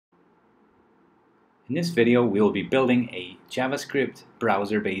In this video, we will be building a JavaScript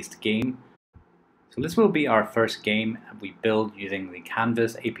browser-based game. So this will be our first game we build using the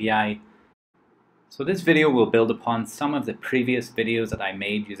Canvas API. So this video will build upon some of the previous videos that I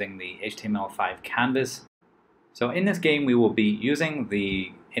made using the HTML5 canvas. So in this game, we will be using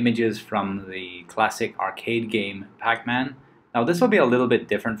the images from the classic arcade game Pac-Man. Now this will be a little bit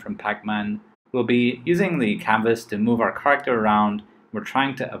different from Pac-Man. We'll be using the canvas to move our character around. We're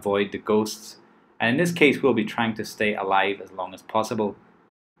trying to avoid the ghosts. And in this case, we'll be trying to stay alive as long as possible.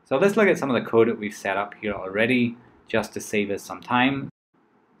 So let's look at some of the code that we've set up here already, just to save us some time.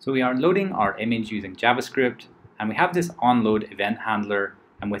 So we are loading our image using JavaScript, and we have this onload event handler,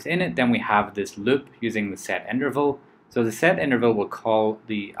 and within it then we have this loop using the set interval. So the set interval will call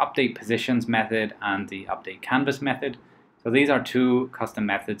the update positions method and the update canvas method. So these are two custom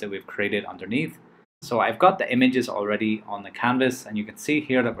methods that we've created underneath. So I've got the images already on the canvas, and you can see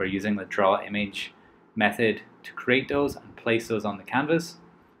here that we're using the draw image method to create those and place those on the canvas.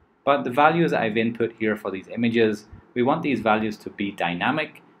 But the values I've input here for these images, we want these values to be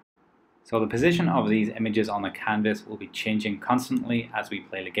dynamic. So the position of these images on the canvas will be changing constantly as we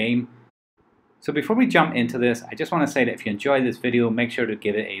play the game. So before we jump into this, I just want to say that if you enjoyed this video, make sure to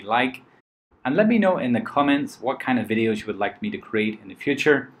give it a like. And let me know in the comments what kind of videos you would like me to create in the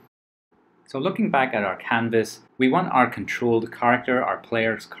future. So looking back at our canvas, we want our controlled character, our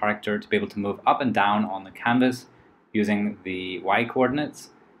player's character, to be able to move up and down on the canvas using the Y coordinates.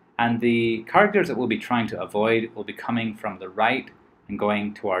 And the characters that we'll be trying to avoid will be coming from the right and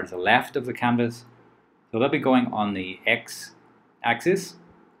going towards the left of the canvas. So they'll be going on the X axis.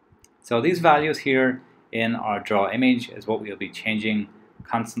 So these values here in our draw image is what we'll be changing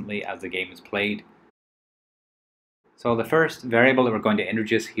constantly as the game is played. So the first variable that we're going to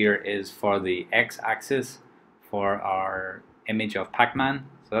introduce here is for the X-axis for our image of Pac-Man.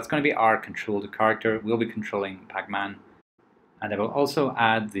 So that's going to be our controlled character. We'll be controlling Pac-Man. And I will also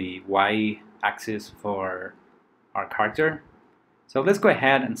add the Y-axis for our character. So let's go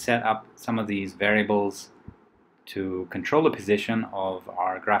ahead and set up some of these variables to control the position of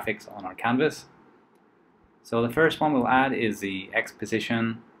our graphics on our canvas. So the first one we'll add is the X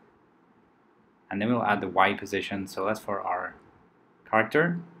position. And then we'll add the Y position, so that's for our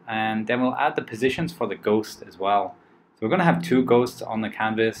character. And then we'll add the positions for the ghost as well. So we're going to have two ghosts on the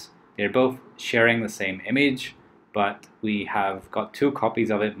canvas. They're both sharing the same image, but we have got two copies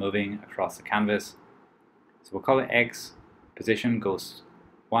of it moving across the canvas. So we'll call it X position ghost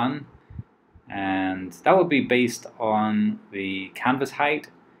 1. And that will be based on the canvas height.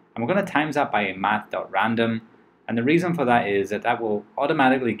 And we're going to times that by a math.random. And the reason for that is that will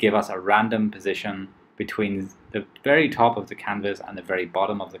automatically give us a random position between the very top of the canvas and the very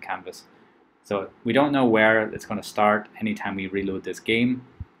bottom of the canvas. So we don't know where it's going to start anytime we reload this game.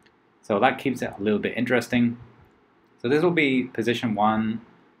 So that keeps it a little bit interesting. So this will be position 1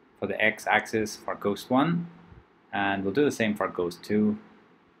 for the X-axis for Ghost 1. And we'll do the same for Ghost 2.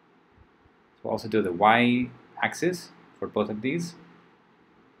 So we'll also do the Y-axis for both of these.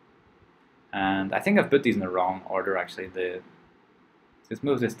 And I think I've put these in the wrong order actually. Let's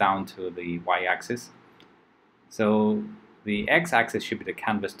move this down to the Y-axis. So the X-axis should be the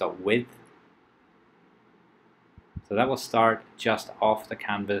canvas.width. So that will start just off the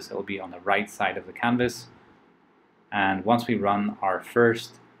canvas. It will be on the right side of the canvas. And once we run our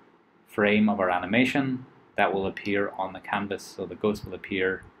first frame of our animation, that will appear on the canvas. So the ghost will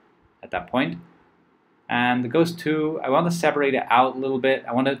appear at that point. And the Ghost 2, I want to separate it out a little bit.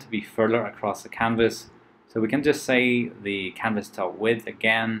 I want it to be further across the canvas. So we can just say the canvas.width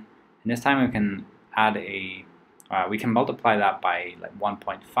again. And this time we can add we can multiply that by like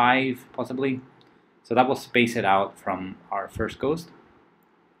 1.5 possibly. So that will space it out from our first ghost.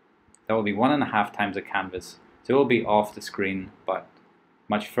 That will be 1.5 times the canvas. So it will be off the screen, but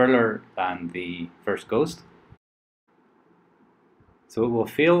much further than the first ghost. So it will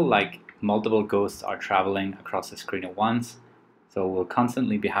feel like multiple ghosts are traveling across the screen at once. So we'll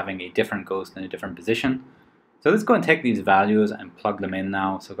constantly be having a different ghost in a different position. So let's go and take these values and plug them in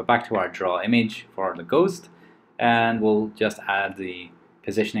now. So go back to our draw image for the ghost, and we'll just add the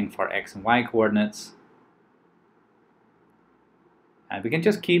positioning for X and Y coordinates. And we can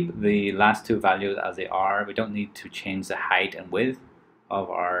just keep the last two values as they are. We don't need to change the height and width of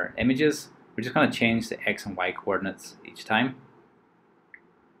our images. We're just going to change the X and Y coordinates each time.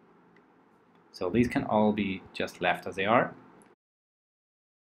 So these can all be just left as they are.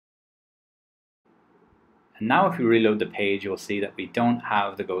 And now if we reload the page, you'll see that we don't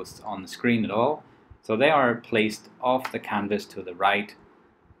have the ghosts on the screen at all. So they are placed off the canvas to the right.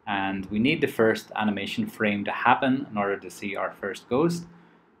 And we need the first animation frame to happen in order to see our first ghost.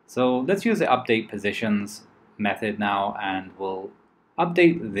 So let's use the update positions method now, and we'll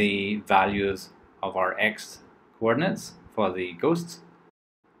update the values of our x coordinates for the ghosts.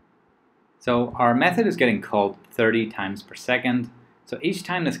 So our method is getting called 30 times per second. So each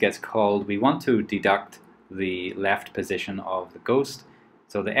time this gets called, we want to deduct the left position of the ghost.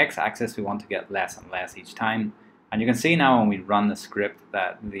 So the x-axis, we want to get less and less each time. And you can see now when we run the script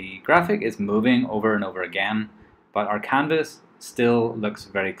that the graphic is moving over and over again, but our canvas still looks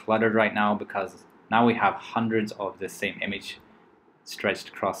very cluttered right now because now we have hundreds of the same image stretched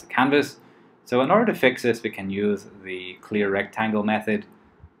across the canvas. So in order to fix this, we can use the clear rectangle method.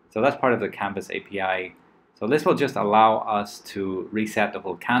 So that's part of the Canvas API. So this will just allow us to reset the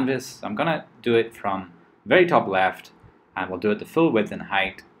whole canvas. So I'm gonna do it from very top left, and we'll do it the full width and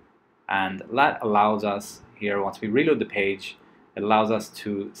height. And that allows us here, once we reload the page, it allows us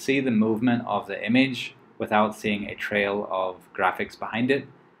to see the movement of the image without seeing a trail of graphics behind it.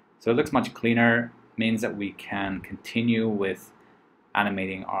 So it looks much cleaner, means that we can continue with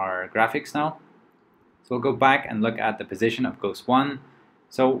animating our graphics now. So we'll go back and look at the position of Ghost 1.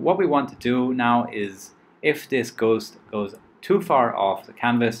 So what we want to do now is, if this ghost goes too far off the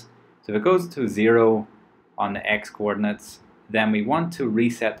canvas, so if it goes to 0 on the x coordinates, then we want to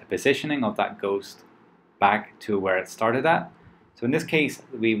reset the positioning of that ghost back to where it started at. So in this case,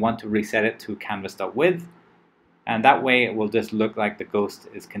 we want to reset it to canvas.width, and that way it will just look like the ghost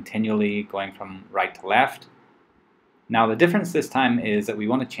is continually going from right to left. Now the difference this time is that we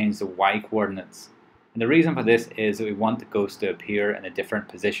want to change the y coordinates. And the reason for this is that we want the ghost to appear in a different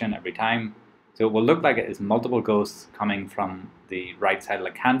position every time. So it will look like it is multiple ghosts coming from the right side of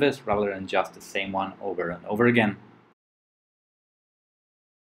the canvas rather than just the same one over and over again.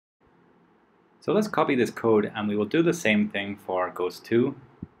 So let's copy this code, and we will do the same thing for Ghost 2.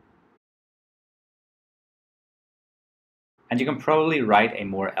 And you can probably write a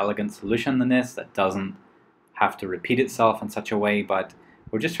more elegant solution than this that doesn't have to repeat itself in such a way, but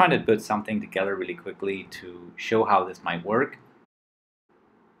we're just trying to put something together really quickly to show how this might work.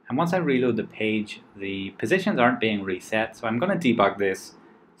 And once I reload the page, the positions aren't being reset, so I'm going to debug this.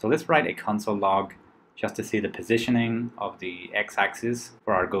 So let's write a console log just to see the positioning of the x-axis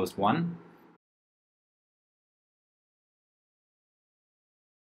for our Ghost 1.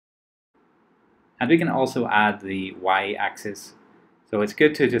 And we can also add the y-axis. So it's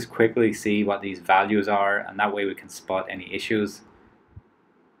good to just quickly see what these values are, and that way we can spot any issues.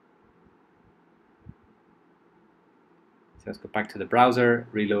 So let's go back to the browser,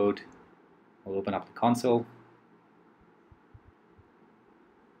 reload, we'll open up the console.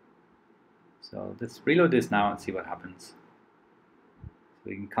 So let's reload this now and see what happens. So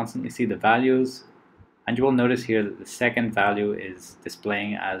we can constantly see the values, and you will notice here that the second value is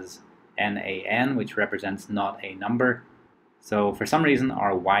displaying as NaN, which represents not a number. So for some reason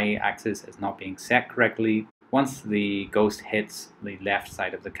our y-axis is not being set correctly once the ghost hits the left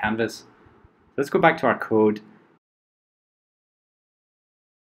side of the canvas. So let's go back to our code.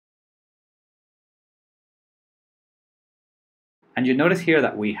 And you notice here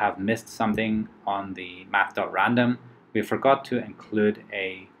that we have missed something on the math.random. We forgot to include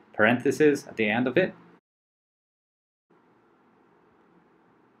a parenthesis at the end of it.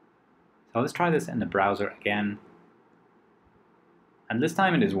 So let's try this in the browser again. And this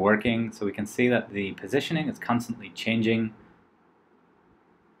time it is working, so we can see that the positioning is constantly changing.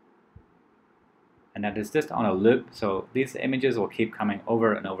 And that is just on a loop, so these images will keep coming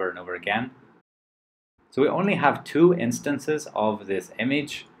over and over and over again. So we only have 2 instances of this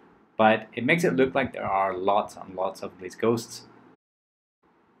image, but it makes it look like there are lots and lots of these ghosts.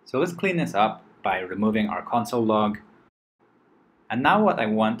 So let's clean this up by removing our console log. And now what I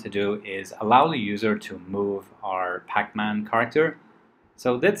want to do is allow the user to move our Pac-Man character.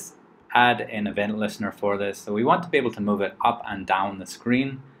 So let's add an event listener for this. So we want to be able to move it up and down the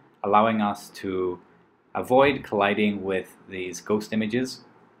screen, allowing us to avoid colliding with these ghost images.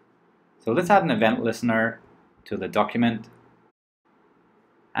 So let's add an event listener to the document.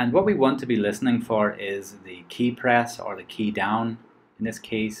 And what we want to be listening for is the key press or the key down in this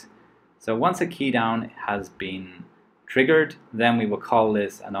case. So once a key down has been triggered, then we will call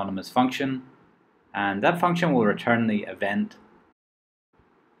this anonymous function, and that function will return the event.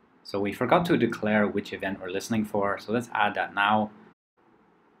 So we forgot to declare which event we're listening for, so let's add that now.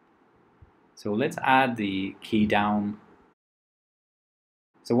 So let's add the key down.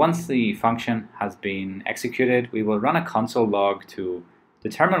 So once the function has been executed, we will run a console log to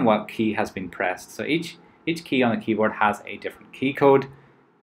determine what key has been pressed. So each key on the keyboard has a different key code.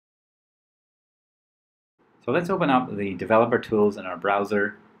 So let's open up the developer tools in our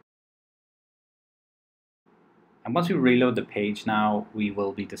browser. And once we reload the page now, we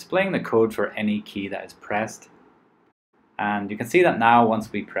will be displaying the code for any key that is pressed. And you can see that now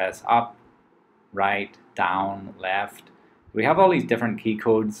once we press up, right, down, left, we have all these different key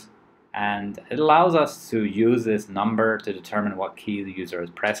codes, and it allows us to use this number to determine what key the user is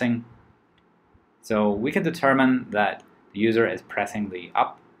pressing. So we can determine that the user is pressing the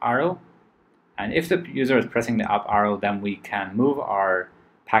up arrow, and if the user is pressing the up arrow, then we can move our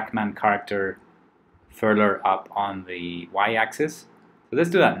Pac-Man character further up on the y-axis. So let's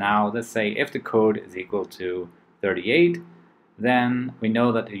do that now. Let's say if the code is equal to 38, then we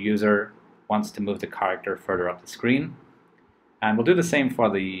know that the user wants to move the character further up the screen. And we'll do the same for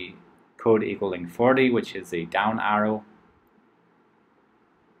the code equaling 40, which is the down arrow.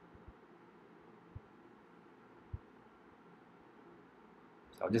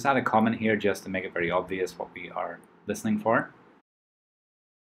 So I'll just add a comment here just to make it very obvious what we are listening for.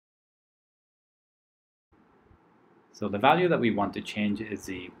 So the value that we want to change is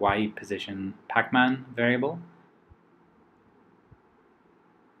the y position Pac-Man variable.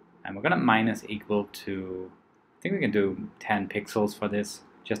 And we're going to minus equal to, I think we can do 10 pixels for this,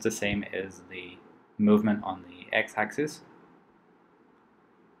 just the same as the movement on the x-axis.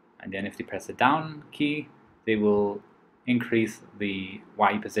 And then if they press the down key, they will increase the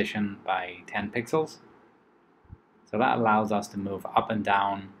y position by 10 pixels. So that allows us to move up and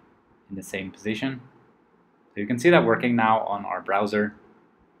down in the same position. So you can see that working now on our browser,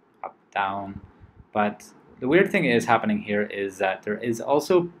 up, down. But the weird thing is happening here is that there is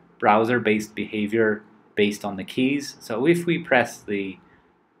also browser-based behavior based on the keys. So if we press the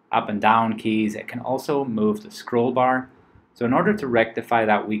up and down keys, it can also move the scroll bar. So in order to rectify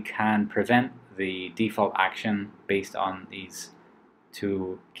that, we can prevent the default action based on these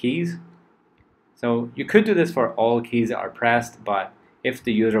two keys. So you could do this for all keys that are pressed, but if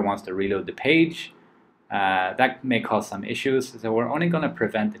the user wants to reload the page, that may cause some issues. So we're only going to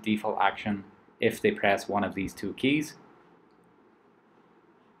prevent the default action if they press one of these two keys.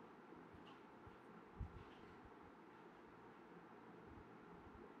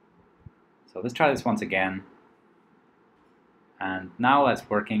 So let's try this once again. And now that's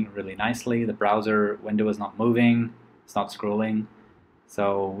working really nicely. The browser window is not moving, it's not scrolling.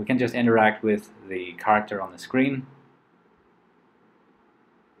 So we can just interact with the character on the screen.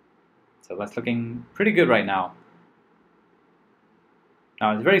 So that's looking pretty good right now.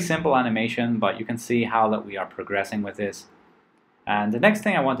 Now it's a very simple animation, but you can see how that we are progressing with this. And the next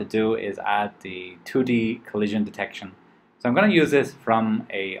thing I want to do is add the 2D collision detection. So I'm going to use this from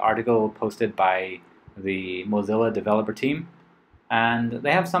an article posted by the Mozilla developer team. And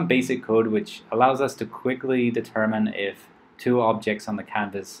they have some basic code which allows us to quickly determine if two objects on the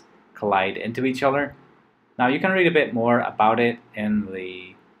canvas collide into each other. Now you can read a bit more about it in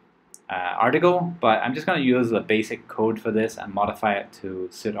the article, but I'm just going to use the basic code for this and modify it to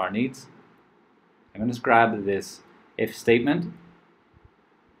suit our needs. I'm going to just grab this if statement.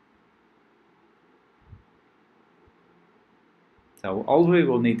 So all we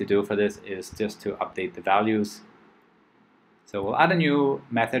will need to do for this is just to update the values. So we'll add a new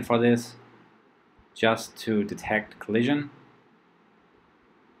method for this just to detect collision.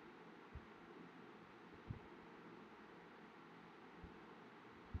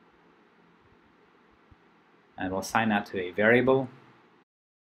 And we'll assign that to a variable.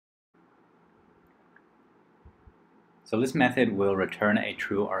 So this method will return a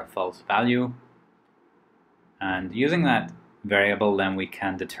true or a false value. And using that variable, then we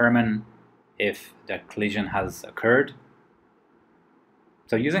can determine if the collision has occurred.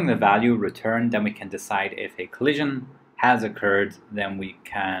 So using the value returned, then we can decide if a collision has occurred, then we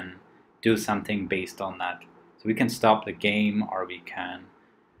can do something based on that. So we can stop the game, or we can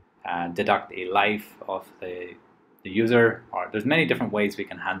deduct a life of the user, or there's many different ways we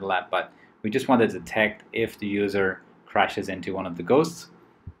can handle that, but we just want to detect if the user crashes into one of the ghosts.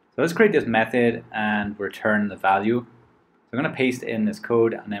 So let's create this method and return the value. So I'm going to paste in this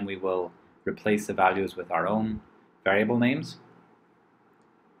code, and then we will replace the values with our own variable names.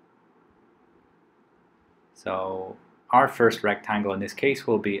 So our first rectangle in this case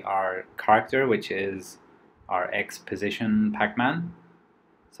will be our character, which is our X position Pac-Man.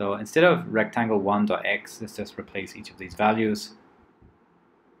 So instead of rectangle1.x, let's just replace each of these values.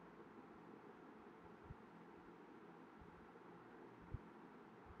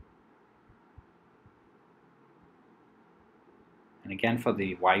 And again for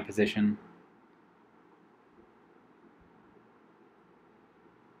the Y position.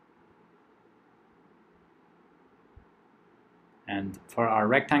 And for our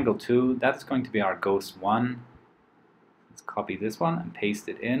rectangle 2, that's going to be our ghost 1. Let's copy this one and paste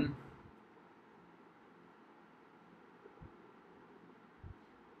it in.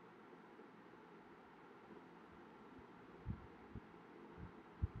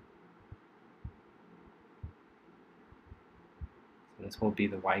 This will be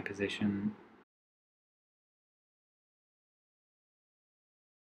the Y position.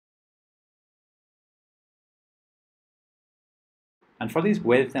 And for these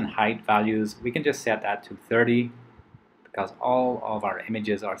width and height values, we can just set that to 30 because all of our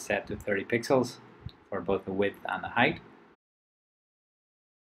images are set to 30 pixels for both the width and the height.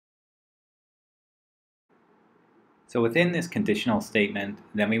 So within this conditional statement,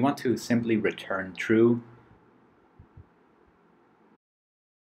 then we want to simply return true.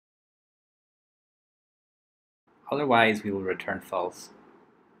 Otherwise, we will return false.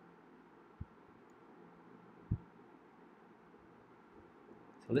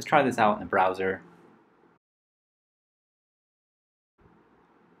 So let's try this out in the browser.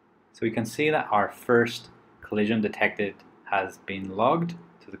 So we can see that our first collision detected has been logged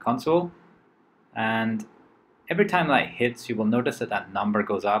to the console. And every time that hits, you will notice that that number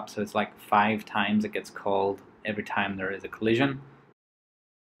goes up. So it's like 5 times it gets called every time there is a collision.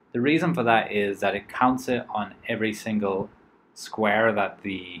 The reason for that is that it counts it on every single square that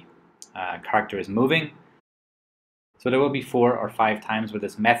the character is moving. So there will be 4 or 5 times where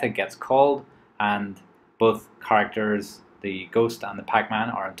this method gets called and both characters, the ghost and the Pac-man,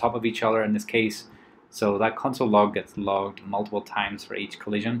 are on top of each other in this case. So that console log gets logged multiple times for each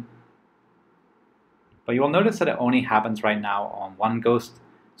collision. But you will notice that it only happens right now on one ghost.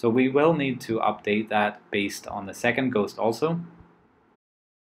 So we will need to update that based on the second ghost also.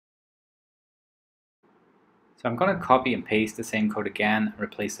 So I'm going to copy and paste the same code again and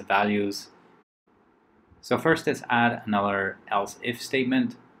replace the values. So first let's add another else if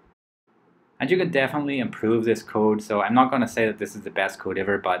statement. And you can definitely improve this code. So I'm not going to say that this is the best code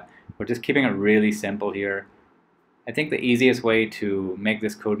ever, but we're just keeping it really simple here. I think the easiest way to make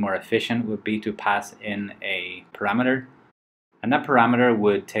this code more efficient would be to pass in a parameter. And that parameter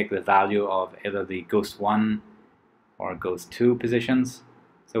would take the value of either the ghost 1 or ghost 2 positions.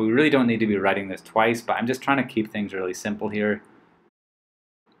 So we really don't need to be writing this twice, but I'm just trying to keep things really simple here.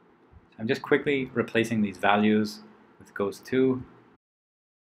 I'm just quickly replacing these values with ghost 2.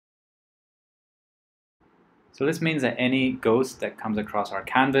 So this means that any ghost that comes across our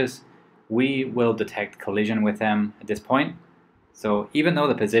canvas, we will detect collision with them at this point. So even though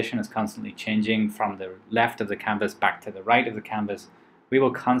the position is constantly changing from the left of the canvas back to the right of the canvas, we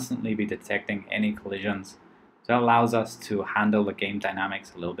will constantly be detecting any collisions. So that allows us to handle the game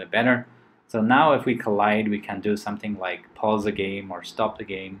dynamics a little bit better. So now if we collide, we can do something like pause the game or stop the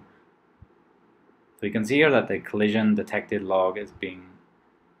game. So you can see here that the collision detected log is being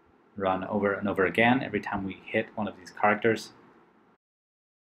run over and over again every time we hit one of these characters.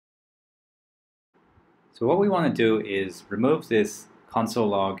 So what we want to do is remove this console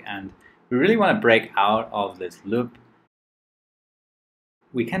log, and we really want to break out of this loop.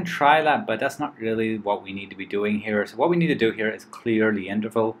 We can try that, but that's not really what we need to be doing here. So what we need to do here is clear the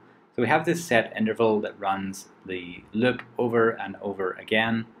interval. So we have this set interval that runs the loop over and over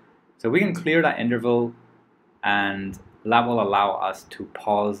again. So we can clear that interval, and that will allow us to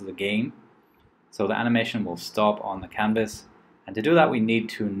pause the game. So the animation will stop on the canvas. And to do that, we need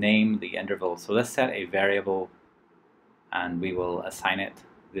to name the interval. So let's set a variable, and we will assign it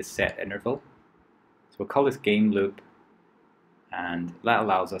this set interval. So we'll call this game loop. And that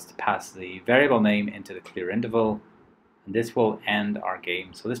allows us to pass the variable name into the clear interval, and this will end our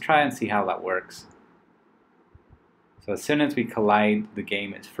game. So let's try and see how that works. So as soon as we collide, the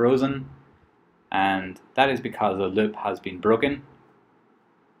game is frozen, and that is because the loop has been broken.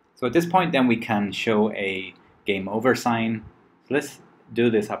 So at this point then we can show a game over sign. So let's do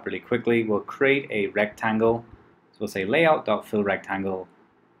this up really quickly. We'll create a rectangle. So we'll say layout.fillRectangle,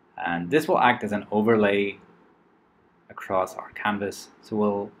 and this will act as an overlay across our canvas. So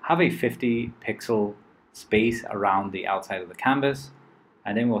we'll have a 50 pixel space around the outside of the canvas,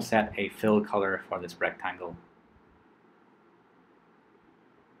 and then we'll set a fill color for this rectangle.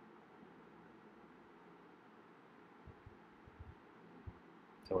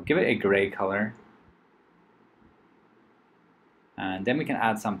 So we'll give it a gray color, and then we can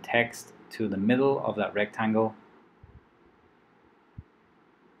add some text to the middle of that rectangle.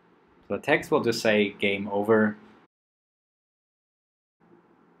 So the text will just say game over,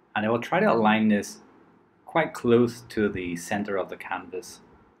 and I will try to align this quite close to the center of the canvas.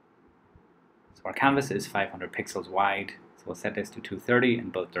 So our canvas is 500 pixels wide, so we'll set this to 230 in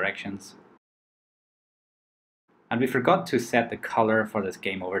both directions. And we forgot to set the color for this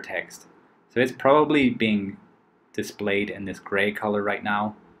game over text. So it's probably being displayed in this gray color right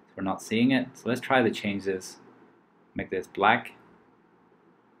now, so we're not seeing it. So let's try to change this, make this black.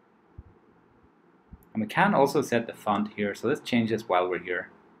 And we can also set the font here, so let's change this while we're here.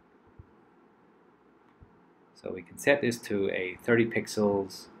 So we can set this to a 30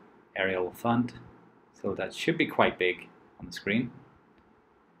 pixels Arial font. So that should be quite big on the screen.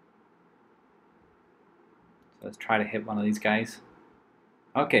 So let's try to hit one of these guys.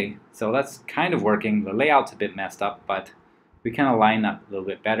 Okay, so that's kind of working. The layout's a bit messed up, but we can align that a little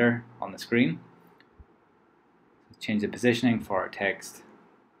bit better on the screen. Change the positioning for our text,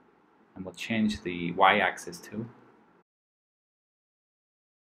 and we'll change the y-axis too.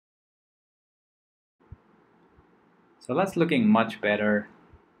 So that's looking much better.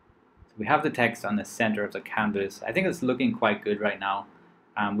 So we have the text on the center of the canvas. I think it's looking quite good right now.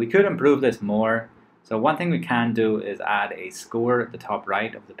 We could improve this more. So one thing we can do is add a score at the top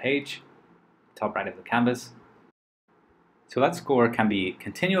right of the page, top right of the canvas. So that score can be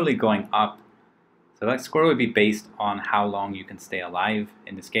continually going up. So that score would be based on how long you can stay alive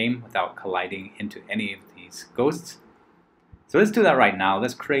in this game without colliding into any of these ghosts. So let's do that right now.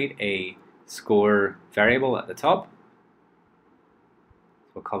 Let's create a score variable at the top.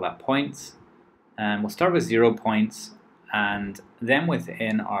 We'll call that points, and we'll start with 0 points, and then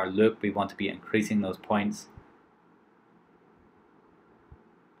within our loop we want to be increasing those points.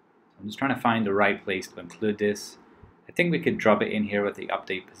 I'm just trying to find the right place to include this. I think we could drop it in here with the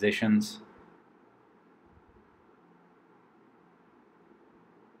update positions.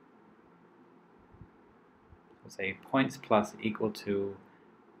 We'll say points plus equal to.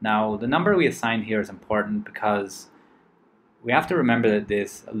 Now the number we assign here is important because we have to remember that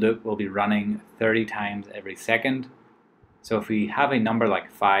this loop will be running 30 times every second. So if we have a number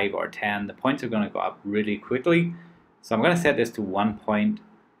like 5 or 10, the points are going to go up really quickly. So I'm going to set this to 1 point.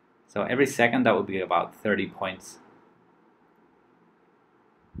 So every second that will be about 30 points.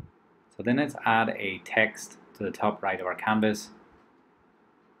 So then let's add a text to the top right of our canvas.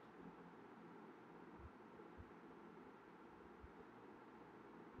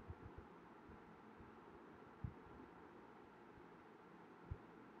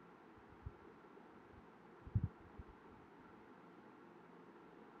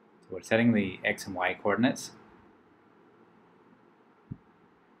 We're setting the X and Y coordinates.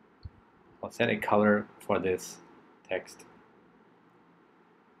 I'll set a color for this text.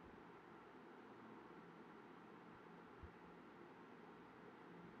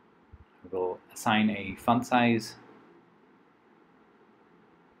 We'll assign a font size.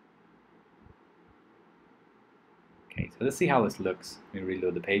 Okay, so let's see how this looks when we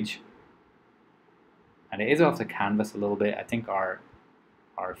reload the page. And it is off the canvas a little bit. I think our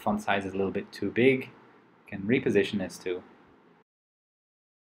font size is a little bit too big. We can reposition this too.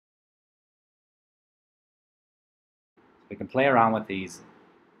 We can play around with these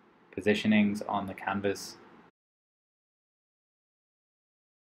positionings on the canvas.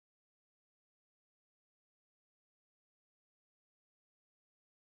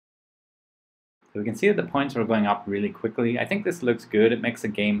 So we can see that the points are going up really quickly. I think this looks good. It makes the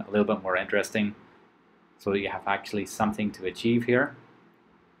game a little bit more interesting so that you have actually something to achieve here.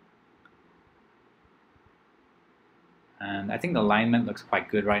 And I think the alignment looks quite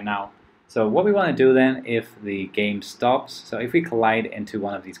good right now. So what we want to do then if the game stops, so if we collide into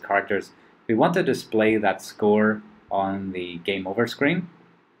one of these characters, we want to display that score on the game over screen.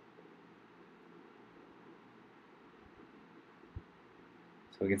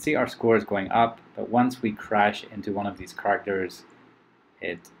 So we can see our score is going up, but once we crash into one of these characters,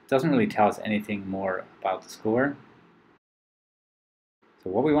 it doesn't really tell us anything more about the score. So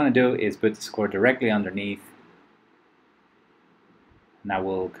what we want to do is put the score directly underneath. Now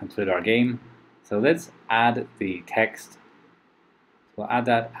we'll conclude our game. So let's add the text. We'll add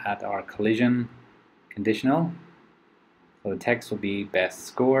that at our collision conditional. So the text will be best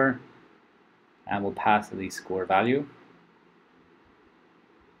score, and we'll pass the score value.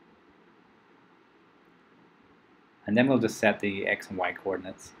 And then we'll just set the X and Y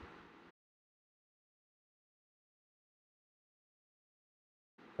coordinates.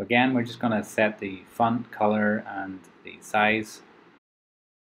 So again, we're just going to set the font color and the size.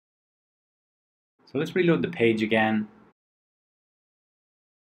 So let's reload the page again.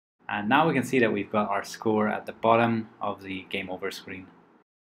 And now we can see that we've got our score at the bottom of the game over screen.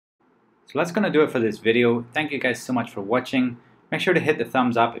 So that's going to do it for this video. Thank you guys so much for watching. Make sure to hit the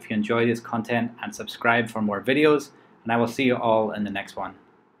thumbs up if you enjoy this content and subscribe for more videos. And I will see you all in the next one.